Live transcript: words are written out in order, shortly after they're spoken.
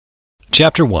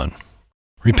Chapter 1.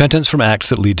 Repentance from acts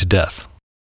that lead to death.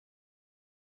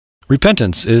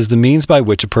 Repentance is the means by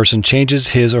which a person changes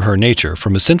his or her nature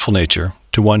from a sinful nature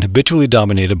to one habitually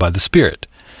dominated by the Spirit,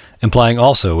 implying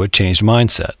also a changed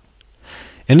mindset.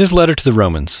 In his letter to the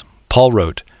Romans, Paul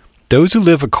wrote, "Those who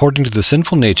live according to the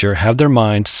sinful nature have their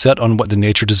minds set on what the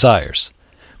nature desires,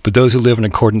 but those who live in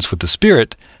accordance with the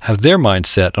Spirit have their mind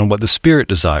set on what the Spirit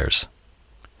desires."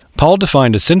 Paul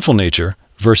defined a sinful nature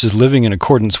versus living in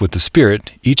accordance with the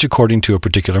Spirit, each according to a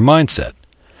particular mindset.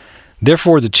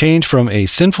 Therefore, the change from a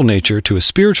sinful nature to a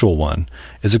spiritual one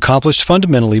is accomplished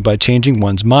fundamentally by changing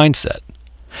one's mindset.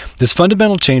 This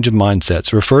fundamental change of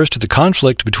mindsets refers to the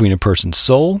conflict between a person's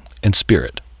soul and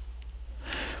spirit.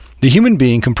 The human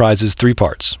being comprises three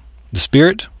parts: the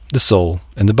spirit, the soul,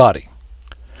 and the body.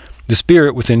 The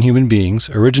spirit within human beings,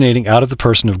 originating out of the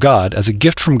person of God as a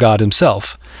gift from God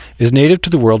himself, is native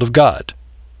to the world of God,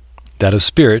 that of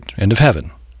spirit and of heaven.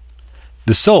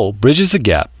 The soul bridges the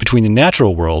gap between the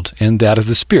natural world and that of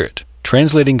the spirit,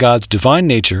 translating God's divine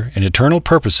nature and eternal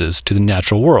purposes to the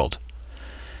natural world.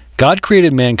 God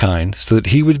created mankind so that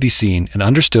he would be seen and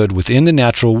understood within the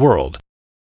natural world.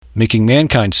 Making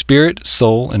mankind spirit,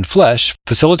 soul, and flesh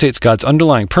facilitates God's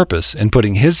underlying purpose in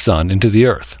putting his Son into the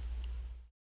earth.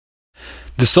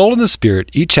 The soul and the spirit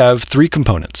each have three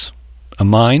components: a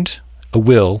mind, a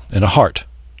will, and a heart.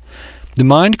 The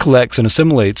mind collects and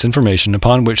assimilates information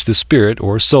upon which the spirit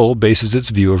or soul bases its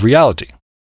view of reality.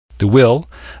 The will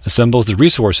assembles the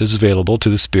resources available to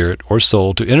the spirit or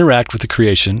soul to interact with the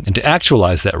creation and to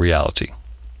actualize that reality.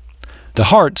 The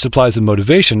heart supplies the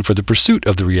motivation for the pursuit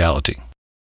of the reality.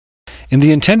 In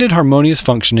the intended harmonious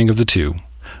functioning of the two,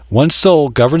 one's soul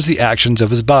governs the actions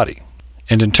of his body,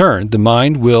 and in turn, the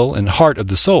mind, will, and heart of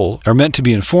the soul are meant to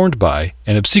be informed by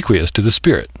and obsequious to the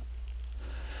spirit.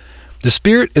 The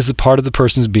Spirit is the part of the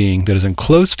person's being that is in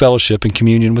close fellowship and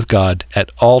communion with God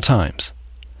at all times.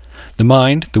 The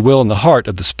mind, the will, and the heart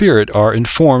of the Spirit are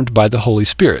informed by the Holy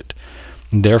Spirit.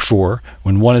 And therefore,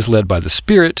 when one is led by the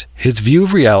Spirit, his view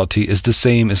of reality is the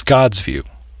same as God's view.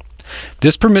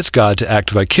 This permits God to act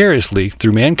vicariously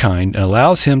through mankind and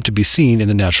allows him to be seen in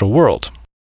the natural world.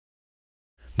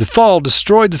 The fall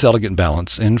destroyed this elegant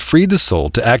balance and freed the soul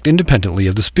to act independently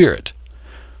of the Spirit.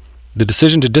 The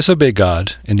decision to disobey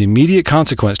God and the immediate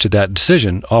consequence to that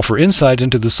decision offer insight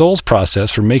into the soul's process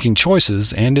for making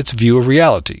choices and its view of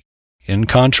reality, in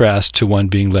contrast to one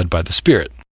being led by the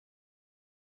Spirit.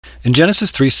 In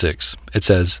Genesis 3:6, it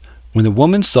says, "When the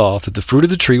woman saw that the fruit of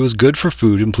the tree was good for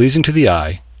food and pleasing to the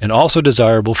eye, and also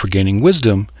desirable for gaining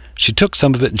wisdom, she took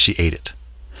some of it and she ate it.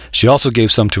 She also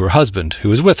gave some to her husband, who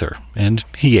was with her, and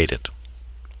he ate it."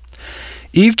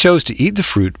 Eve chose to eat the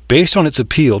fruit based on its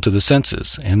appeal to the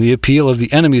senses and the appeal of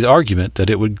the enemy's argument that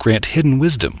it would grant hidden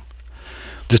wisdom.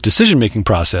 This decision-making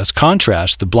process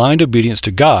contrasts the blind obedience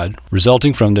to God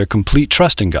resulting from their complete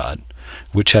trust in God,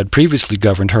 which had previously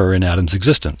governed her in Adam's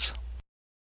existence.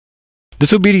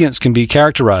 This obedience can be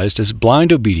characterized as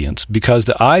blind obedience because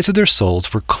the eyes of their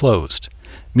souls were closed,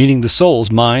 meaning the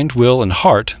soul's mind, will, and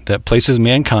heart that places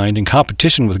mankind in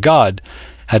competition with God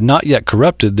had not yet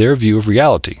corrupted their view of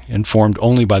reality, informed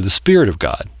only by the Spirit of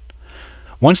God.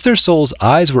 Once their soul's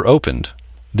eyes were opened,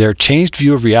 their changed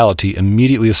view of reality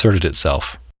immediately asserted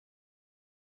itself.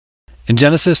 In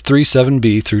Genesis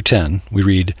 3:7b through 10, we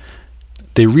read,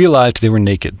 "They realized they were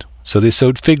naked, so they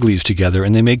sewed fig leaves together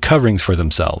and they made coverings for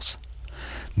themselves.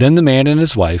 Then the man and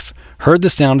his wife heard the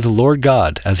sound of the Lord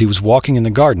God as he was walking in the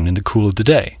garden in the cool of the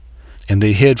day, and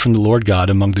they hid from the Lord God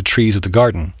among the trees of the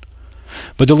garden.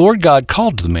 But the Lord God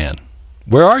called to the man,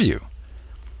 'Where are you?'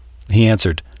 He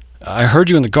answered, 'I heard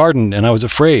you in the garden, and I was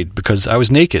afraid, because I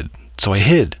was naked, so I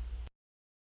hid.'"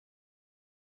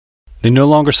 They no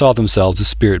longer saw themselves as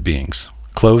spirit beings,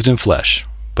 clothed in flesh,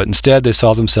 but instead they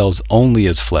saw themselves only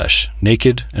as flesh,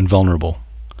 naked and vulnerable.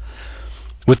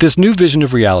 With this new vision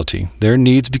of reality, their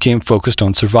needs became focused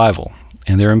on survival,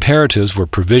 and their imperatives were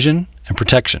provision and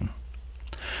protection.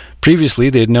 Previously,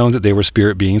 they had known that they were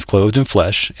spirit beings clothed in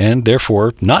flesh, and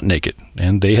therefore not naked,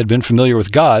 and they had been familiar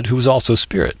with God, who was also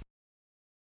spirit.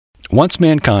 Once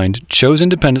mankind chose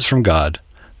independence from God,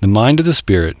 the mind of the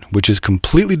Spirit, which is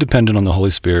completely dependent on the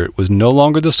Holy Spirit, was no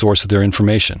longer the source of their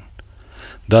information.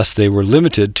 Thus, they were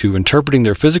limited to interpreting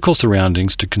their physical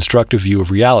surroundings to construct a view of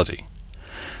reality.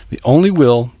 The only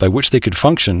will by which they could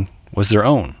function was their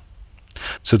own.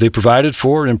 So they provided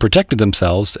for and protected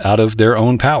themselves out of their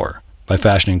own power, by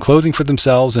fashioning clothing for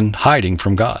themselves and hiding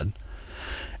from God.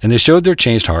 And they showed their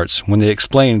changed hearts when they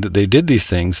explained that they did these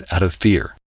things out of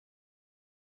fear.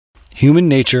 Human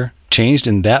nature changed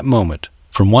in that moment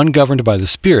from one governed by the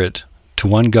Spirit to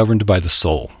one governed by the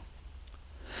soul.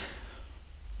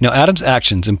 Now Adam's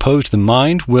actions imposed the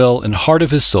mind, will, and heart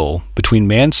of his soul between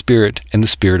man's spirit and the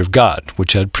Spirit of God,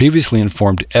 which had previously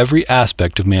informed every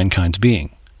aspect of mankind's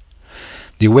being.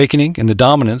 The awakening and the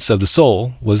dominance of the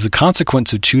soul was the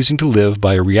consequence of choosing to live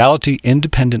by a reality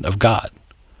independent of God.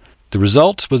 The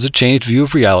result was a changed view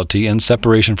of reality and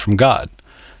separation from God,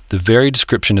 the very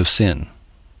description of sin.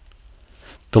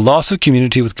 The loss of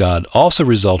community with God also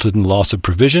resulted in the loss of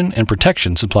provision and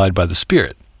protection supplied by the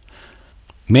Spirit.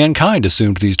 Mankind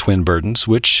assumed these twin burdens,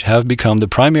 which have become the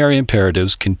primary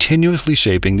imperatives continuously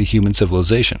shaping the human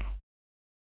civilization.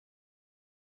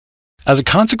 As a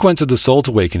consequence of the soul's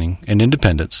awakening and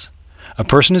independence, a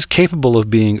person is capable of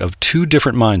being of two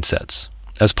different mindsets,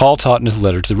 as Paul taught in his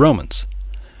letter to the Romans.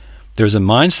 There is a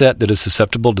mindset that is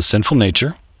susceptible to sinful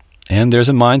nature, and there is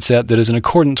a mindset that is in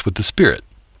accordance with the Spirit.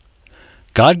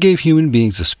 God gave human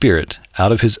beings a spirit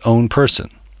out of his own person,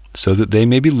 so that they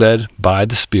may be led by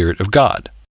the Spirit of God.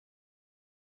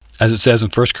 As it says in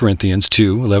 1 Corinthians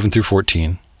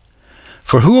 2:11-14,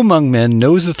 "For who among men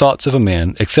knows the thoughts of a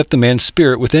man except the man's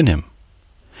spirit within him?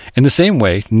 In the same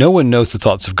way, no one knows the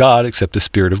thoughts of God except the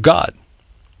Spirit of God.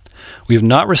 We have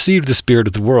not received the spirit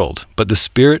of the world, but the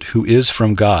Spirit who is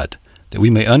from God, that we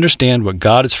may understand what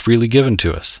God has freely given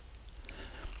to us.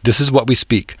 This is what we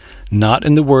speak, not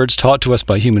in the words taught to us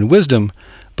by human wisdom,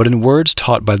 but in words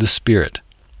taught by the Spirit,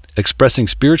 expressing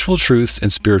spiritual truths in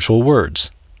spiritual words.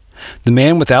 The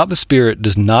man without the Spirit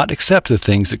does not accept the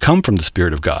things that come from the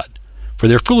Spirit of God, for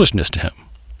they are foolishness to him,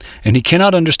 and he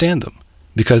cannot understand them,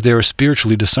 because they are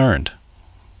spiritually discerned."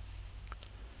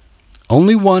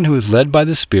 Only one who is led by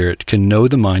the Spirit can know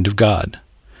the mind of God.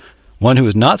 One who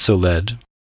is not so led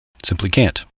simply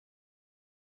can't.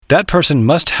 That person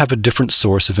must have a different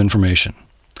source of information,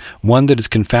 one that is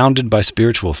confounded by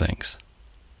spiritual things.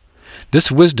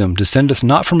 This wisdom descendeth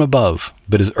not from above,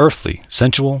 but is earthly,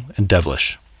 sensual, and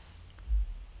devilish.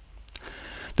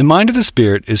 The mind of the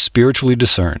Spirit is spiritually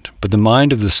discerned, but the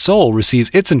mind of the soul receives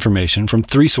its information from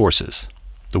three sources: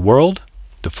 the world,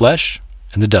 the flesh,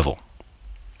 and the devil.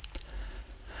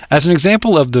 As an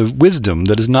example of the wisdom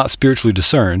that is not spiritually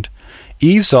discerned,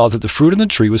 Eve saw that the fruit of the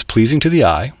tree was pleasing to the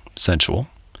eye, sensual.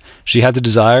 She had the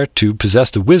desire to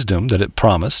possess the wisdom that it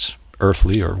promised,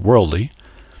 earthly or worldly,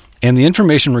 and the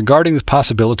information regarding the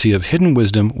possibility of hidden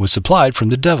wisdom was supplied from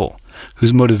the devil,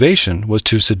 whose motivation was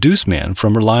to seduce man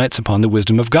from reliance upon the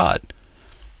wisdom of God.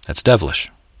 That's devilish.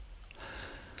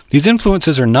 These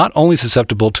influences are not only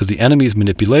susceptible to the enemy's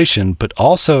manipulation, but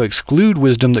also exclude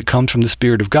wisdom that comes from the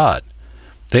Spirit of God.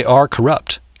 They are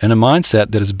corrupt, and a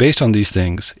mindset that is based on these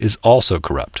things is also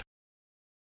corrupt.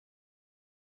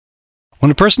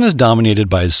 When a person is dominated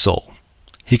by his soul,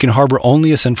 he can harbor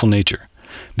only a sinful nature,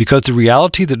 because the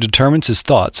reality that determines his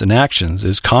thoughts and actions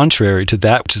is contrary to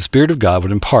that which the Spirit of God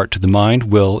would impart to the mind,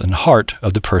 will, and heart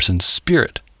of the person's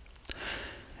spirit.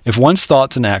 If one's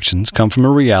thoughts and actions come from a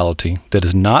reality that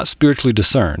is not spiritually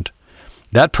discerned,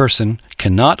 that person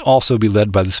cannot also be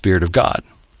led by the Spirit of God.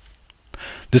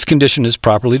 This condition is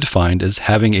properly defined as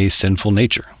having a sinful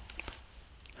nature.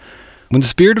 When the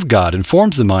Spirit of God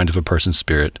informs the mind of a person's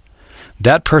spirit,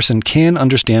 that person can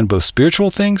understand both spiritual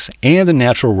things and the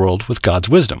natural world with God's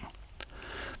wisdom.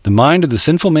 The mind of the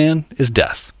sinful man is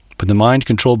death, but the mind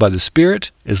controlled by the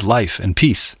Spirit is life and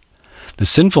peace. The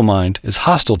sinful mind is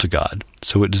hostile to God,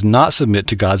 so it does not submit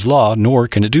to God's law, nor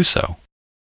can it do so.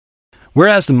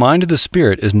 Whereas the mind of the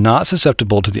Spirit is not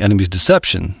susceptible to the enemy's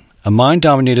deception, a mind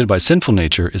dominated by sinful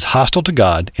nature is hostile to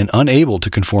God and unable to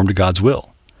conform to God's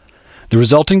will. The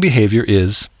resulting behavior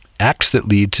is acts that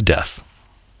lead to death.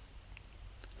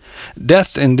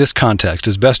 Death in this context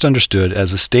is best understood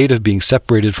as a state of being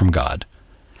separated from God.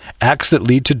 Acts that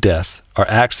lead to death are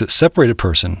acts that separate a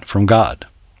person from God.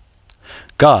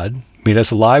 God made us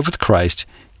alive with Christ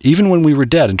even when we were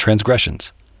dead in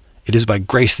transgressions. It is by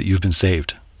grace that you've been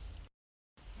saved.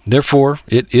 Therefore,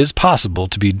 it is possible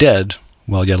to be dead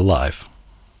while yet alive.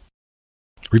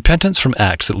 Repentance from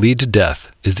acts that lead to death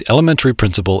is the elementary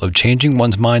principle of changing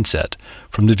one's mindset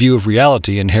from the view of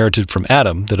reality inherited from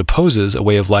Adam that opposes a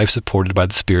way of life supported by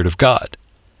the Spirit of God.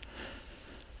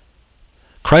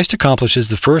 Christ accomplishes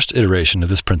the first iteration of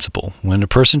this principle when a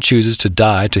person chooses to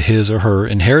die to his or her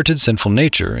inherited sinful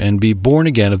nature and be born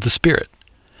again of the Spirit.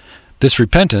 This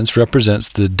repentance represents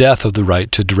the death of the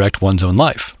right to direct one's own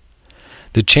life.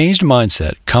 The changed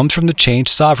mindset comes from the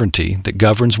changed sovereignty that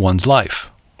governs one's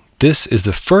life. This is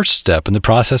the first step in the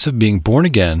process of being born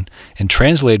again and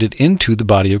translated into the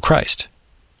body of Christ.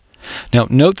 Now,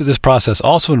 note that this process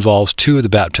also involves two of the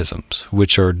baptisms,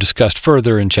 which are discussed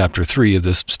further in Chapter 3 of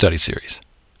this study series.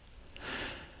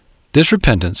 This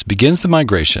repentance begins the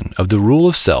migration of the rule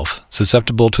of self,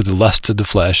 susceptible to the lusts of the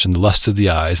flesh and the lusts of the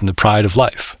eyes and the pride of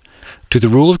life, to the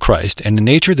rule of Christ and a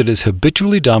nature that is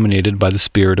habitually dominated by the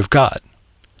Spirit of God.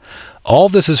 All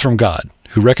this is from God,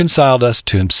 who reconciled us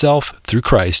to himself through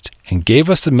Christ and gave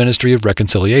us the ministry of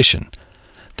reconciliation,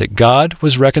 that God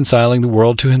was reconciling the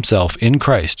world to himself in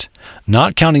Christ,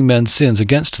 not counting men's sins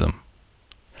against them.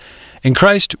 In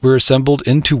Christ, we're assembled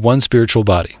into one spiritual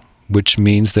body, which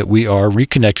means that we are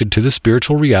reconnected to the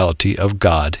spiritual reality of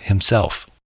God himself.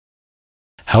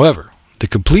 However, the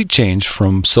complete change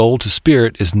from soul to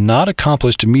spirit is not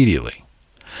accomplished immediately.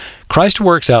 Christ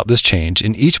works out this change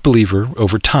in each believer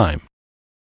over time.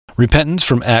 Repentance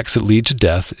from acts that lead to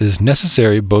death is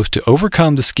necessary both to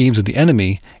overcome the schemes of the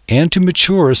enemy and to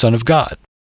mature a son of God.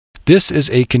 This is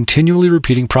a continually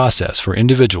repeating process for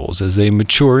individuals as they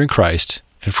mature in Christ,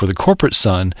 and for the corporate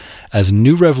Son as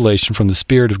new revelation from the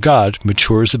Spirit of God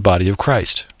matures the body of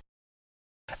Christ.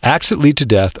 Acts that lead to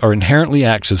death are inherently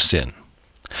acts of sin.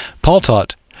 Paul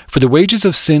taught, "For the wages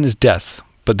of sin is death,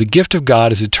 but the gift of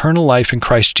God is eternal life in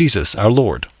Christ Jesus our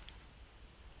Lord."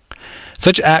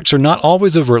 Such acts are not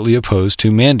always overtly opposed to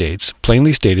mandates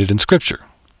plainly stated in Scripture.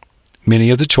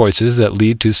 Many of the choices that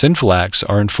lead to sinful acts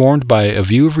are informed by a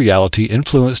view of reality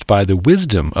influenced by the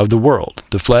wisdom of the world,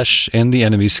 the flesh, and the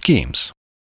enemy's schemes.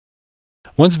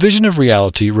 One's vision of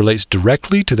reality relates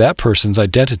directly to that person's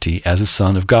identity as a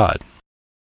son of God.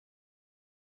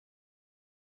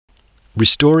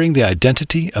 Restoring the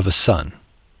identity of a son.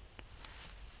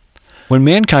 When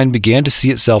mankind began to see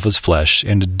itself as flesh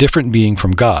and a different being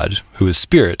from God, who is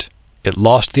spirit, it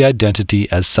lost the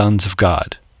identity as sons of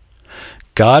God.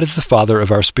 God is the Father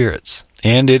of our spirits,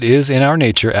 and it is in our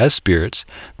nature as spirits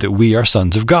that we are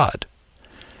sons of God.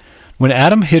 When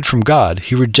Adam hid from God,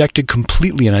 he rejected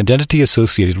completely an identity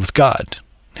associated with God.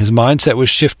 His mindset was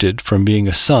shifted from being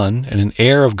a son and an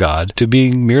heir of God to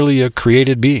being merely a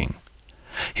created being.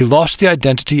 He lost the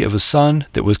identity of a son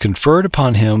that was conferred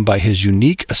upon him by his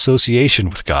unique association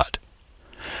with God.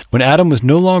 When Adam was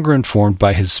no longer informed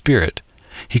by his spirit,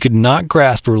 he could not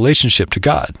grasp a relationship to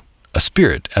God, a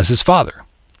spirit, as his father.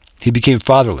 He became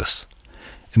fatherless.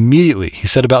 Immediately, he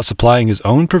set about supplying his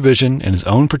own provision and his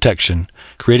own protection,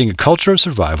 creating a culture of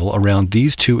survival around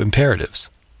these two imperatives.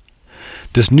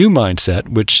 This new mindset,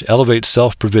 which elevates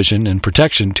self-provision and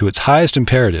protection to its highest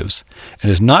imperatives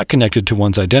and is not connected to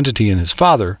one's identity in his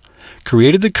father,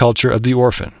 created the culture of the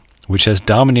orphan, which has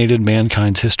dominated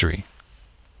mankind's history.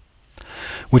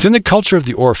 Within the culture of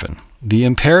the orphan, the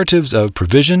imperatives of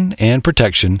provision and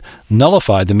protection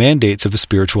nullify the mandates of a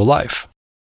spiritual life.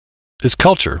 This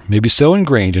culture may be so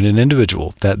ingrained in an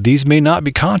individual that these may not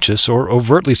be conscious or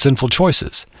overtly sinful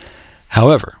choices.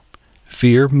 However,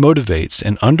 fear motivates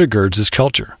and undergirds this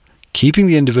culture, keeping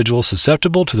the individual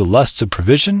susceptible to the lusts of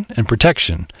provision and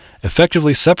protection,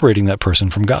 effectively separating that person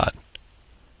from God.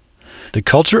 The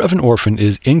culture of an orphan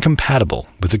is incompatible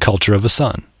with the culture of a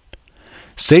son.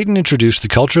 Satan introduced the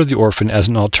culture of the orphan as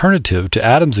an alternative to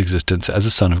Adam's existence as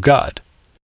a son of God.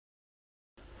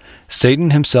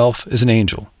 Satan himself is an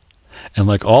angel, and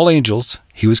like all angels,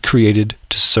 he was created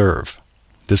to serve.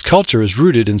 This culture is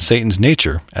rooted in Satan's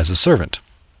nature as a servant.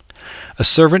 A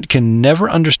servant can never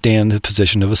understand the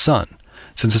position of a son,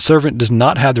 since a servant does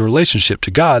not have the relationship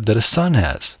to God that a son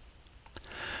has.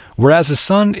 Whereas a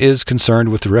son is concerned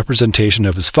with the representation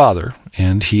of his father,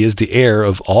 and he is the heir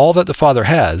of all that the father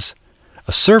has,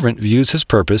 a servant views his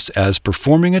purpose as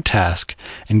performing a task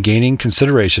and gaining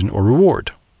consideration or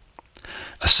reward.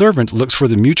 A servant looks for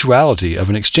the mutuality of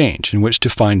an exchange in which to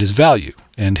find his value,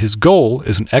 and his goal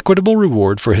is an equitable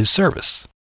reward for his service.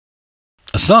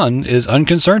 A son is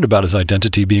unconcerned about his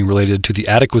identity being related to the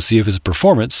adequacy of his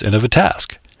performance and of a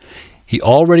task. He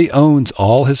already owns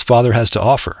all his father has to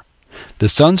offer. The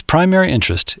son's primary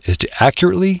interest is to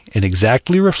accurately and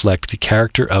exactly reflect the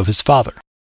character of his father.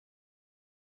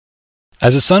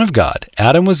 As a son of God,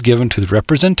 Adam was given to the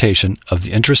representation of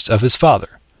the interests of his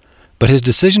father. But his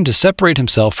decision to separate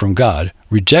himself from God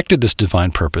rejected this divine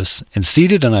purpose and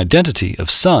ceded an identity of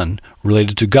son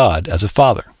related to God as a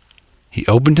father. He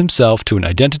opened himself to an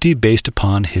identity based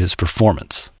upon his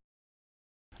performance.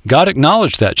 God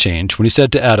acknowledged that change when he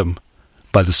said to Adam,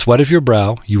 "By the sweat of your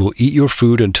brow you will eat your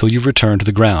food until you return to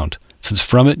the ground, since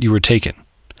from it you were taken.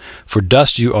 For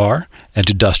dust you are, and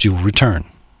to dust you will return."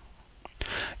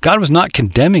 God was not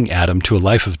condemning Adam to a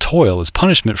life of toil as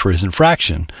punishment for his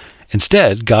infraction.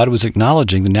 Instead, God was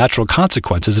acknowledging the natural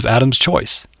consequences of Adam's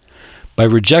choice. By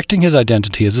rejecting his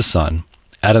identity as a son,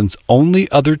 Adam's only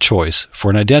other choice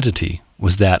for an identity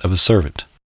was that of a servant.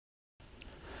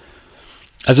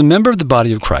 As a member of the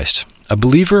body of Christ, A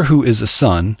believer who is a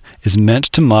son is meant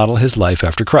to model his life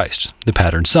after Christ, the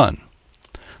pattern son.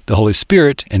 The Holy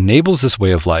Spirit enables this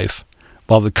way of life,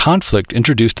 while the conflict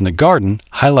introduced in the garden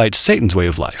highlights Satan's way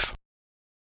of life.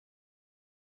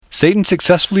 Satan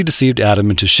successfully deceived Adam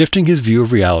into shifting his view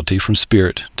of reality from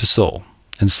spirit to soul,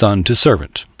 and son to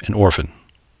servant and orphan.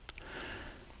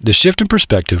 The shift in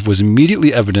perspective was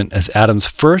immediately evident as Adam's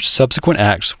first subsequent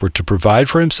acts were to provide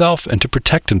for himself and to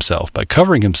protect himself by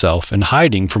covering himself and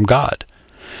hiding from God.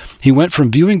 He went from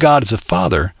viewing God as a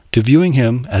father to viewing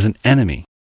him as an enemy.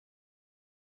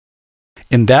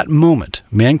 In that moment,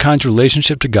 mankind's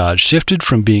relationship to God shifted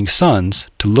from being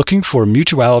sons to looking for a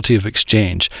mutuality of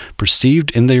exchange perceived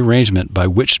in the arrangement by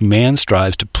which man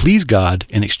strives to please God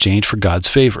in exchange for God's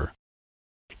favor.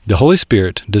 The Holy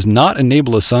Spirit does not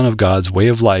enable a son of God's way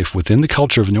of life within the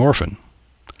culture of an orphan.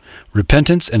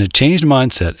 Repentance and a changed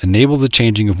mindset enable the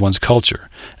changing of one's culture,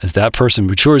 as that person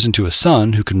matures into a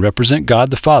son who can represent God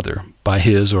the Father by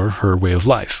his or her way of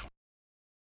life.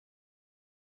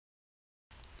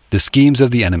 The schemes of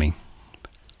the enemy.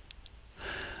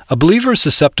 A believer is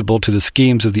susceptible to the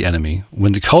schemes of the enemy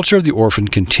when the culture of the orphan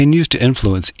continues to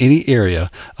influence any area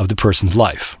of the person's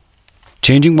life.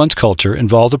 Changing one's culture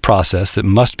involves a process that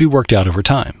must be worked out over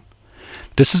time.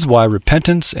 This is why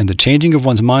repentance and the changing of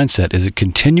one's mindset is a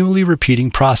continually repeating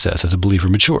process as a believer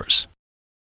matures.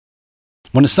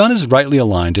 When a son is rightly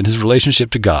aligned in his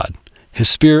relationship to God, his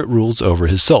spirit rules over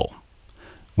his soul.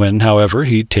 When, however,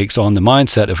 he takes on the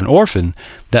mindset of an orphan,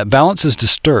 that balance is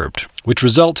disturbed, which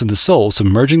results in the soul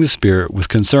submerging the spirit with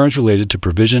concerns related to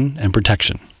provision and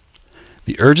protection.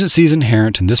 The urgencies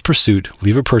inherent in this pursuit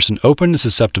leave a person open and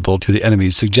susceptible to the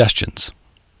enemy's suggestions.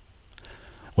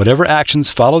 Whatever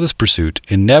actions follow this pursuit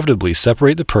inevitably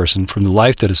separate the person from the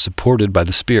life that is supported by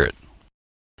the Spirit.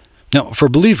 Now, for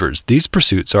believers, these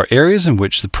pursuits are areas in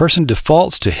which the person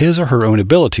defaults to his or her own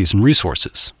abilities and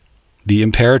resources. The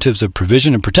imperatives of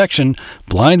provision and protection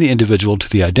blind the individual to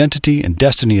the identity and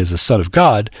destiny as a son of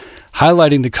God,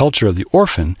 highlighting the culture of the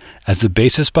orphan as the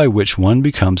basis by which one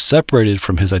becomes separated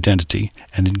from his identity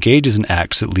and engages in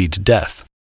acts that lead to death.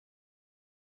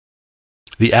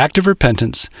 The act of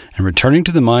repentance and returning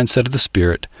to the mindset of the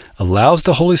Spirit allows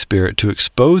the Holy Spirit to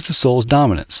expose the soul's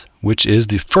dominance, which is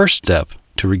the first step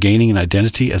to regaining an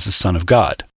identity as a son of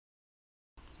God.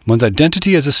 One's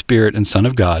identity as a spirit and son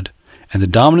of God, and the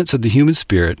dominance of the human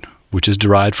spirit, which is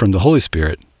derived from the Holy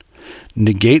Spirit,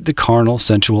 negate the carnal,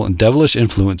 sensual, and devilish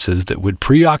influences that would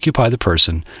preoccupy the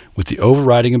person with the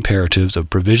overriding imperatives of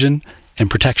provision and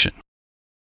protection.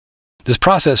 This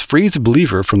process frees the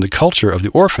believer from the culture of the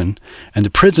orphan and the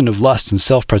prison of lust and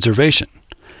self-preservation.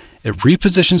 It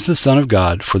repositions the Son of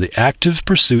God for the active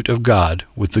pursuit of God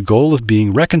with the goal of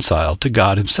being reconciled to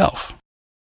God Himself.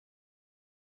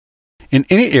 In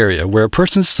any area where a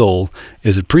person's soul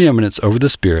is a preeminence over the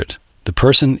spirit, the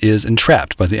person is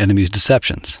entrapped by the enemy's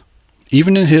deceptions,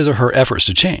 even in his or her efforts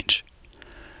to change.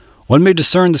 One may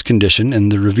discern this condition in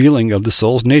the revealing of the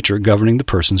soul's nature governing the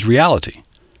person's reality.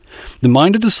 The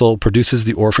mind of the soul produces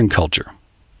the orphan culture,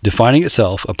 defining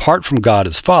itself apart from God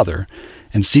as Father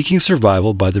and seeking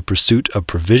survival by the pursuit of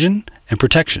provision and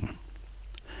protection.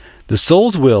 The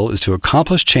soul's will is to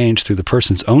accomplish change through the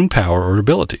person's own power or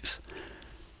abilities.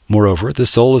 Moreover, the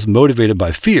soul is motivated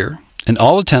by fear, and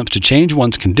all attempts to change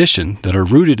one's condition that are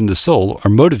rooted in the soul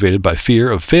are motivated by fear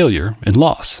of failure and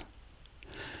loss.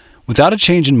 Without a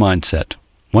change in mindset,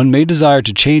 one may desire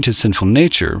to change his sinful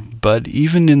nature, but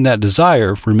even in that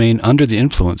desire remain under the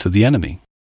influence of the enemy.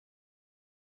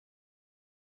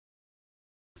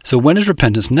 So when is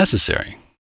repentance necessary?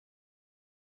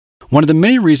 One of the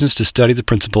many reasons to study the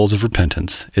principles of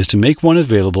repentance is to make one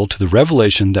available to the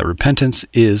revelation that repentance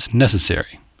is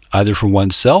necessary, either for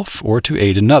oneself or to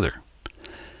aid another.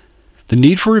 The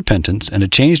need for repentance and a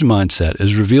changed mindset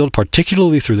is revealed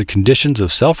particularly through the conditions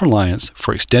of self-reliance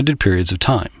for extended periods of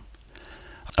time.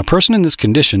 A person in this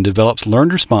condition develops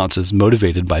learned responses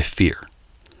motivated by fear.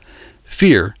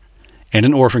 Fear, and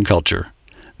an orphan culture,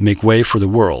 make way for the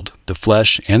world, the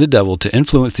flesh, and the devil to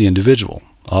influence the individual,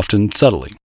 often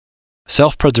subtly.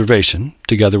 Self-preservation,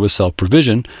 together with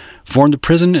self-provision, form the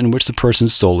prison in which the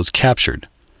person's soul is captured.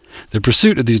 The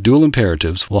pursuit of these dual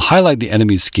imperatives will highlight the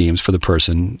enemy's schemes for the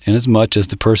person inasmuch as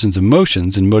the person's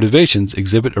emotions and motivations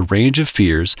exhibit a range of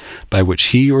fears by which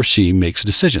he or she makes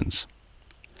decisions.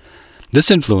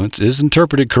 This influence is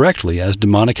interpreted correctly as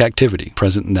demonic activity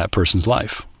present in that person's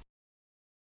life.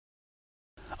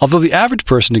 Although the average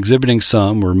person exhibiting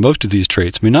some or most of these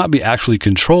traits may not be actually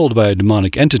controlled by a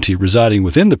demonic entity residing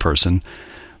within the person,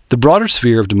 the broader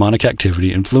sphere of demonic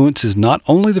activity influences not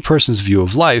only the person's view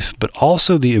of life, but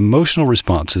also the emotional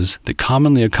responses that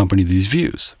commonly accompany these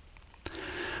views.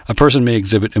 A person may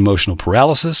exhibit emotional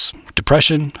paralysis,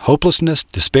 depression, hopelessness,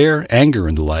 despair, anger,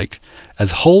 and the like,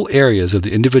 as whole areas of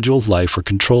the individual's life are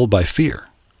controlled by fear.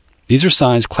 These are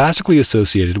signs classically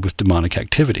associated with demonic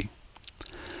activity.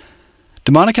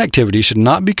 Demonic activity should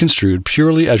not be construed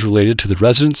purely as related to the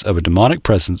residence of a demonic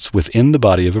presence within the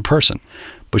body of a person,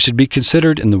 but should be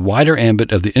considered in the wider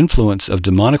ambit of the influence of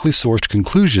demonically sourced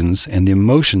conclusions and the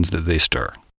emotions that they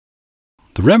stir.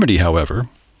 The remedy, however,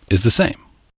 is the same.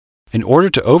 In order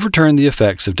to overturn the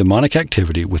effects of demonic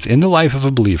activity within the life of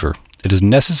a believer, it is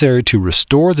necessary to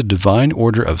restore the divine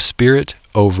order of spirit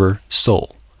over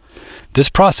soul. This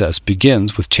process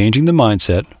begins with changing the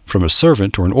mindset from a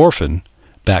servant or an orphan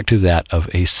back to that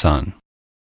of a son.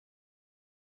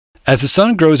 As the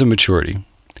son grows in maturity,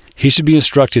 he should be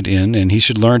instructed in and he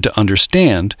should learn to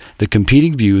understand the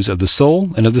competing views of the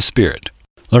soul and of the spirit,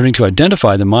 learning to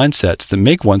identify the mindsets that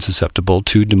make one susceptible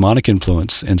to demonic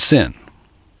influence and sin.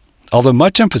 Although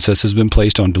much emphasis has been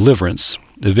placed on deliverance,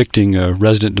 evicting a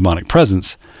resident demonic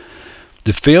presence,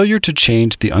 the failure to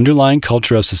change the underlying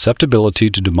culture of susceptibility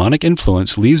to demonic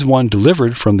influence leaves one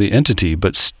delivered from the entity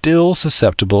but still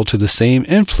susceptible to the same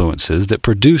influences that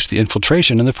produced the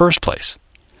infiltration in the first place.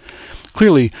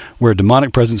 Clearly, where a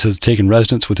demonic presence has taken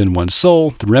residence within one's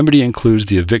soul, the remedy includes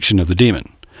the eviction of the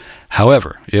demon.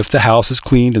 However, if the house is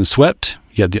cleaned and swept,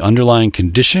 yet the underlying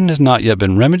condition has not yet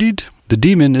been remedied, the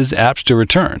demon is apt to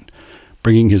return,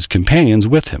 bringing his companions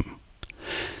with him.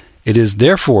 It is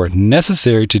therefore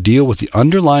necessary to deal with the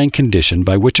underlying condition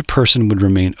by which a person would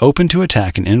remain open to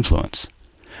attack and influence.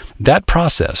 That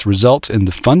process results in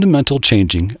the fundamental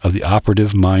changing of the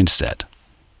operative mindset.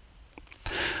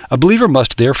 A believer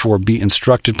must therefore be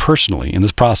instructed personally in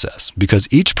this process, because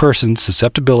each person's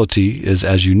susceptibility is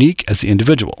as unique as the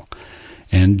individual,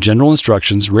 and general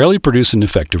instructions rarely produce an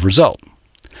effective result.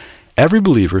 Every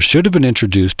believer should have been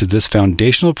introduced to this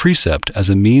foundational precept as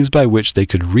a means by which they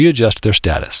could readjust their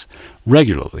status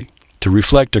regularly to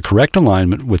reflect a correct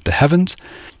alignment with the heavens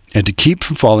and to keep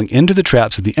from falling into the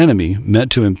traps of the enemy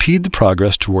meant to impede the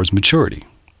progress towards maturity.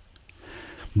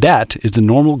 That is the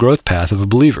normal growth path of a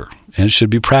believer and should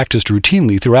be practiced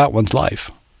routinely throughout one's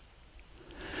life.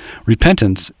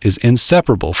 Repentance is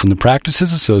inseparable from the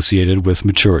practices associated with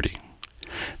maturity.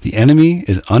 The enemy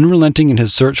is unrelenting in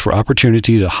his search for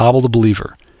opportunity to hobble the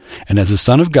believer, and as a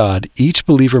son of God, each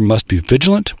believer must be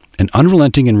vigilant and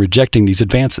unrelenting in rejecting these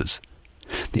advances.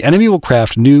 The enemy will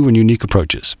craft new and unique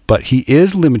approaches, but he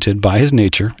is limited by his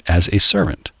nature as a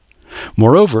servant.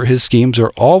 Moreover, his schemes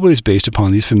are always based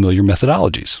upon these familiar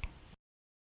methodologies.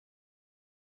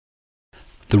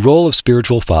 The role of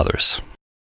spiritual fathers.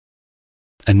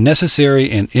 A necessary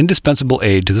and indispensable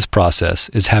aid to this process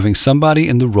is having somebody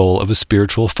in the role of a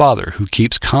spiritual father who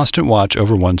keeps constant watch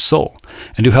over one's soul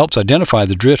and who helps identify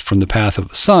the drift from the path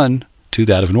of a son to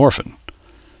that of an orphan.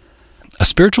 A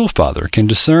spiritual father can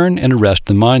discern and arrest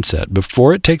the mindset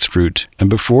before it takes root and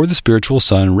before the spiritual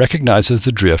son recognizes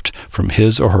the drift from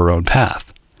his or her own path.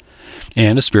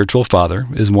 And a spiritual father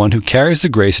is one who carries the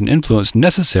grace and influence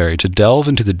necessary to delve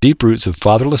into the deep roots of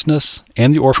fatherlessness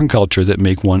and the orphan culture that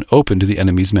make one open to the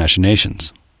enemy's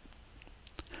machinations.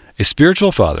 A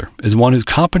spiritual father is one whose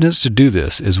competence to do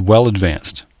this is well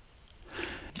advanced.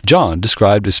 John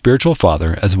described a spiritual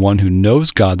father as one who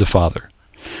knows God the Father.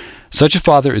 Such a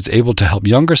father is able to help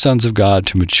younger sons of God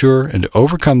to mature and to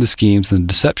overcome the schemes and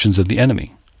deceptions of the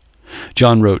enemy.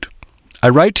 John wrote, "I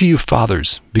write to you,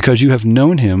 fathers, because you have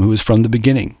known him who is from the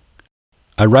beginning.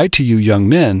 I write to you, young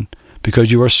men,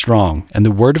 because you are strong, and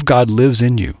the word of God lives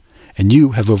in you, and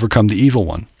you have overcome the evil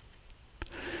one."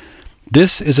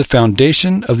 This is a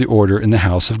foundation of the order in the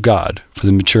house of God for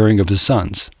the maturing of his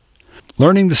sons.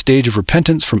 Learning the stage of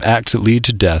repentance from acts that lead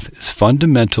to death is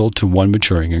fundamental to one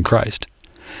maturing in Christ.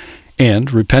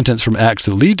 And repentance from acts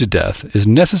that lead to death is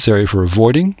necessary for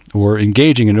avoiding or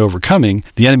engaging in overcoming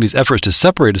the enemy's efforts to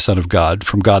separate a son of God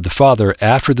from God the Father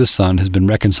after the son has been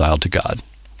reconciled to God.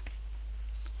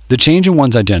 The change in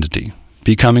one's identity,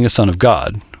 becoming a son of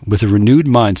God, with a renewed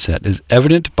mindset is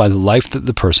evident by the life that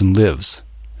the person lives.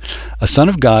 A son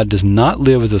of God does not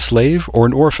live as a slave or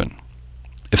an orphan.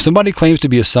 If somebody claims to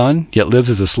be a son, yet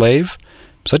lives as a slave,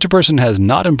 such a person has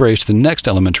not embraced the next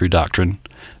elementary doctrine,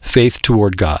 faith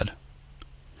toward God.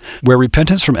 Where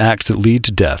repentance from acts that lead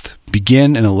to death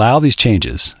begin and allow these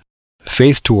changes,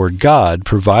 faith toward God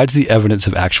provides the evidence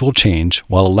of actual change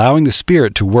while allowing the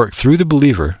Spirit to work through the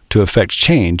believer to effect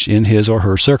change in his or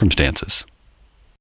her circumstances.